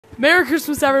Merry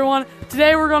Christmas, everyone.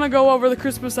 Today we're gonna go over the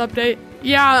Christmas update.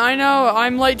 Yeah, I know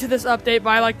I'm late to this update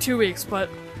by like 2 weeks, but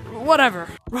whatever.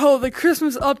 Bro, the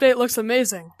Christmas update looks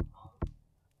amazing.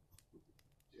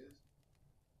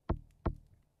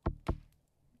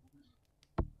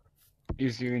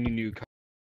 Is there any new?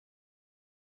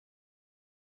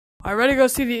 Alright, ready to go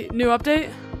see the new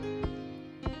update?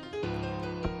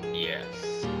 Yes.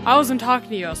 I wasn't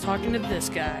talking to you, I was talking to this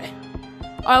guy.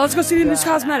 Alright, let's go see the new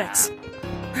cosmetics.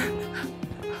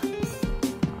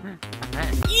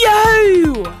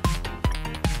 Yo!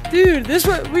 Dude,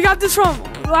 we got this from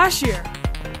last year.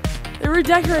 They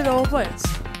redecorated the whole place.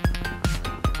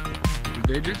 Did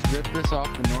they just rip this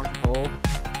off the North Pole?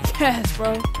 Yes,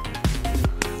 bro.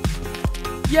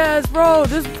 Yes, bro.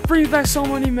 This brings back so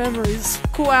many memories.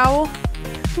 Cool owl.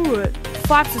 Ooh, it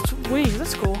flaps its wings.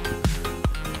 That's cool.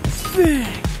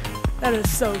 Dang. That is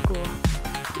so cool.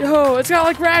 Yo, it's got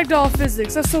like ragdoll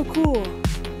physics. That's so cool.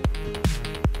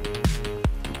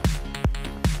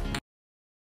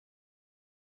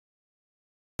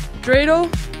 Dreidel.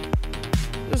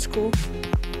 That's cool.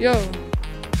 Yo.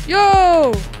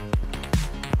 Yo!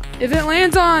 If it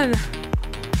lands on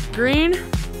green,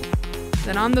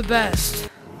 then I'm the best.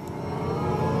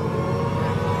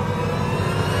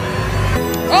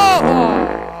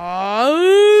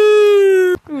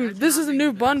 Oh! Ooh, this is a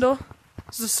new bundle.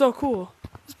 This is so cool.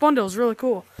 This bundle is really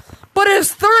cool. But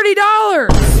it's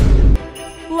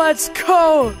 $30! Let's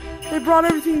go! They brought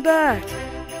everything back.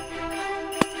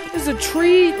 There's a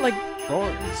tree, like,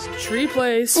 tree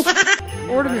place.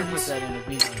 Ornaments.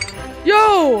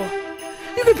 Yo!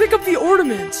 You can pick up the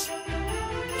ornaments.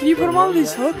 Can you put them on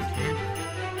these hooks?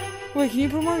 Wait, can you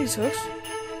put them on these hooks?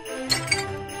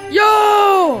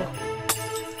 Yo!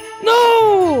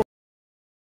 No!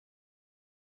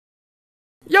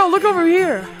 Yo, look over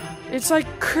here. It's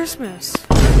like Christmas.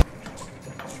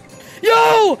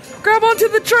 Yo! Grab onto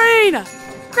the train!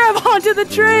 Grab onto the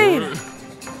train!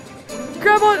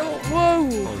 Grab on. Whoa!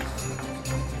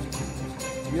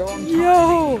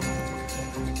 Yo!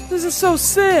 This is so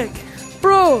sick!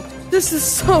 Bro, this is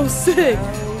so sick!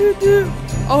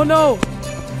 Oh no!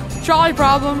 Trolley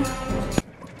problem.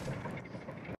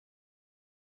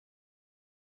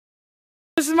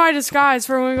 This is my disguise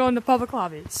for when we go into public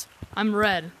lobbies. I'm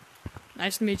Red.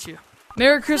 Nice to meet you.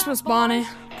 Merry Christmas, Bonnie.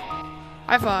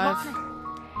 High five.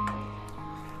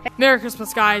 Merry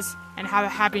Christmas, guys, and have a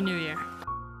Happy New Year.